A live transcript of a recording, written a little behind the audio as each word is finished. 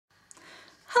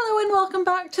and welcome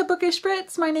back to Bookish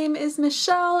Brits. My name is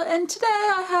Michelle and today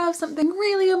I have something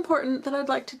really important that I'd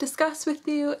like to discuss with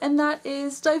you, and that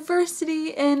is diversity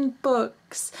in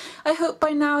books. I hope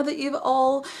by now that you've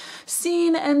all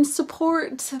seen and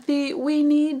support the We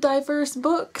Need Diverse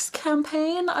Books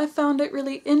campaign. I found it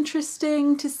really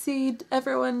interesting to see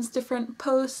everyone's different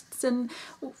posts and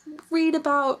read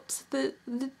about the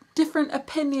different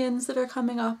opinions that are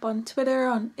coming up on Twitter,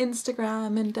 on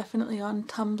Instagram, and definitely on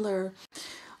Tumblr.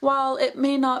 While it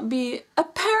may not be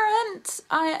apparent,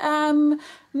 I am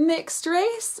mixed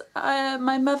race.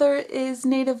 My mother is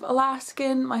Native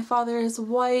Alaskan, my father is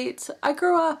white. I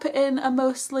grew up in a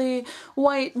mostly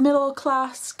white middle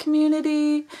class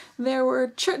community. There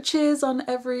were churches on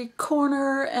every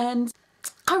corner and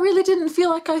I really didn't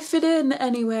feel like I fit in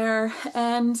anywhere,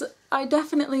 and I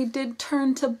definitely did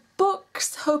turn to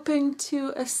books hoping to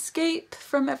escape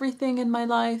from everything in my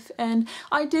life, and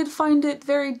I did find it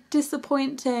very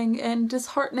disappointing and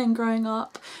disheartening growing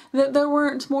up that there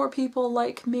weren't more people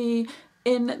like me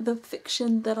in the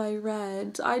fiction that I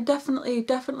read. I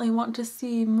definitely want to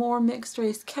see more mixed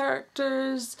race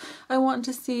characters. I want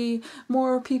to see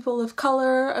more people of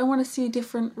color. I want to see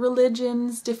different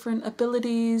religions, different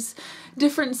abilities,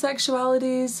 different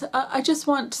sexualities. I just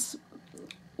want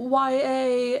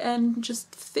YA and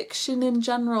just fiction in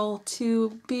general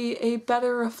to be a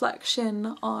better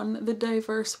reflection on the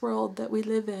diverse world that we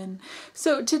live in.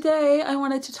 So today I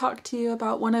wanted to talk to you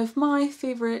about one of my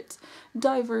favorite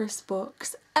diverse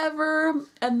books ever,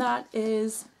 and that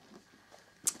is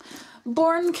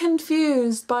Born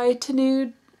Confused by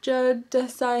Tanuja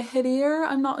Desai Hidier.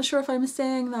 I'm not sure if I'm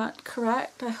saying that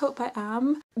correct. I hope I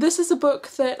am. This is a book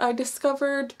that I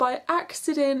discovered by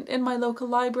accident in my local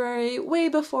library way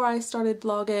before I started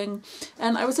blogging,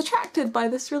 and I was attracted by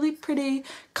this really pretty,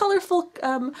 colorful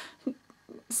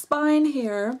spine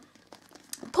here.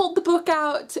 Pulled the book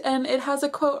out and it has a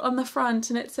quote on the front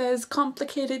and it says,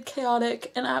 "Complicated,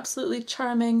 chaotic, and absolutely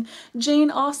charming,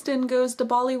 Jane Austen goes to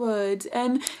Bollywood."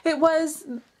 And it was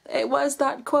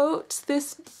that quote,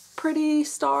 this pretty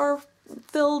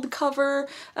star-filled cover,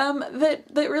 that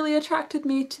really attracted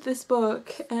me to this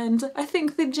book, and I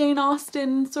think the Jane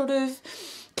Austen sort of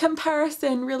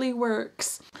comparison really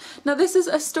works. Now this is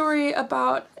a story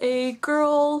about a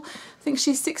girl, I think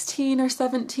she's 16 or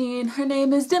 17, her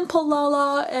name is Dimple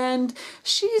Lala, and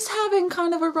she's having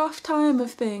kind of a rough time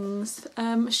of things.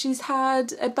 She's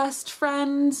had a best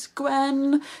friend,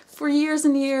 Gwen, for years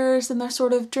and years, and they're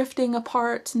sort of drifting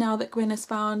apart now that Gwen has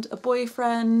found a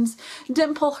boyfriend.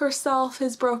 Dimple herself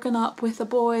has broken up with a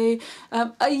boy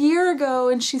a year ago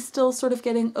and she's still sort of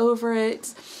getting over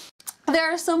it.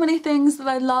 There are so many things that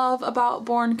I love about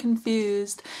Born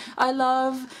Confused. I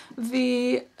love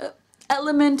the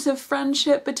element of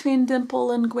friendship between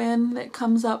Dimple and Gwen that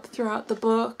comes up throughout the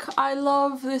book. I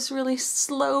love this really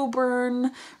slow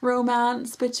burn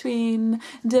romance between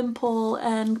Dimple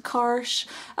and Karsh.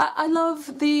 I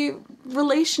love the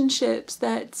relationships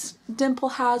that Dimple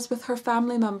has with her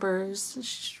family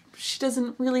members. She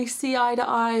doesn't really see eye to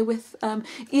eye with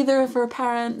either of her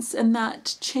parents, and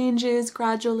that changes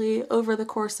gradually over the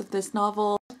course of this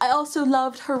novel. I also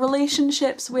loved her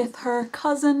relationships with her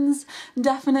cousins,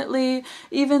 definitely,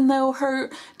 even though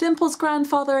Dimple's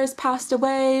grandfather has passed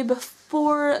away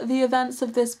before the events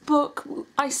of this book.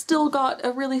 I still got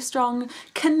a really strong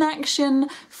connection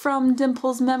from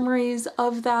Dimple's memories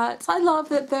of that. I love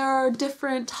that there are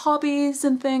different hobbies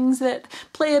and things that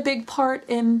play a big part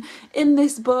in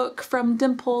this book, from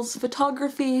Dimple's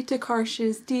photography to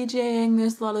Karsh's DJing.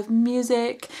 There's a lot of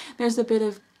music, there's a bit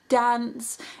of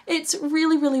dance. It's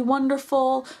really, really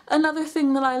wonderful. Another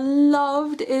thing that I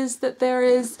loved is that there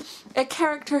is a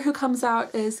character who comes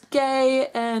out as gay,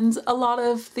 and a lot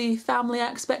of the family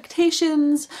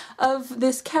expectations of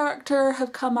this character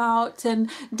have come out, and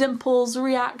Dimple's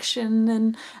reaction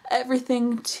and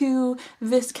everything to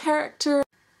this character.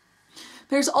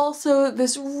 There's also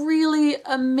this really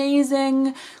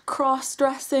amazing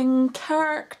cross-dressing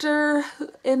character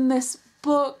in this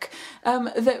book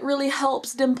that really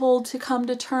helps Dimple to come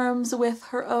to terms with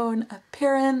her own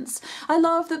appearance. I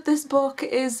love that this book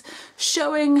is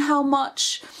showing how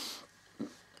much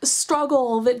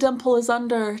struggle that Dimple is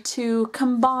under to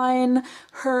combine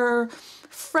her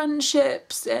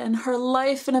friendships and her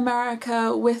life in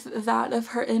America with that of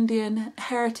her Indian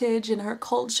heritage and her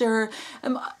culture.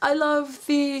 I love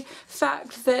the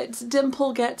fact that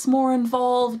Dimple gets more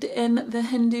involved in the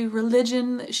Hindu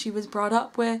religion that she was brought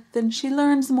up with, and she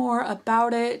learns more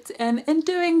about it, and in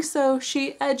doing so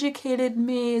she educated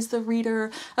me as the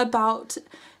reader about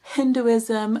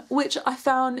Hinduism, which I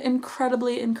found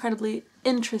incredibly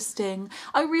interesting.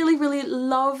 I really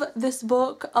love this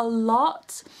book a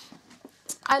lot.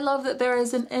 I love that there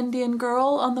is an Indian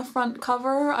girl on the front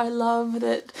cover. I love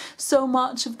that so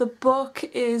much of the book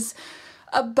is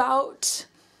about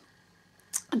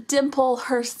Dimple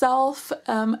herself,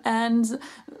 and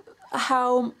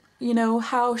how, you know,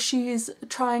 how she's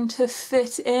trying to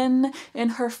fit in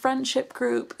her friendship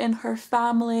group, in her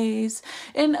families,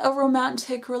 in a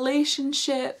romantic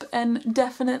relationship, and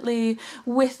definitely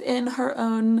within her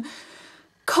own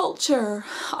culture.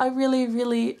 I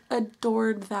really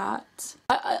adored that.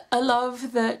 I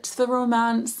love that the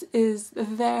romance is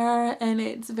there and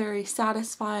it's very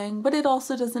satisfying, but it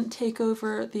also doesn't take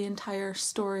over the entire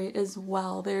story as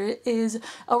well. There is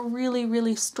a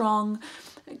really strong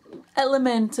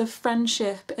element of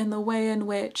friendship in the way in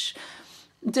which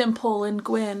Dimple and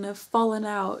Gwyn have fallen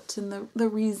out, and the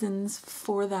reasons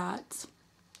for that.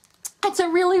 It's a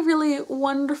really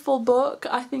wonderful book.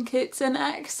 I think it's an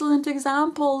excellent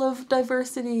example of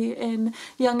diversity in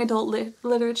young adult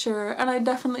literature, and I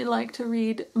definitely like to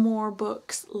read more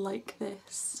books like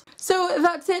this. So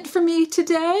that's it for me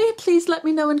today. Please let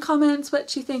me know in comments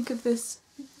what you think of this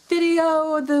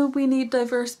video, the We Need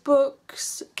Diverse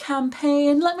Books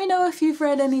campaign. Let me know if you've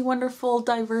read any wonderful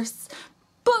diverse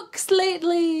books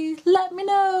lately. Let me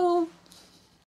know.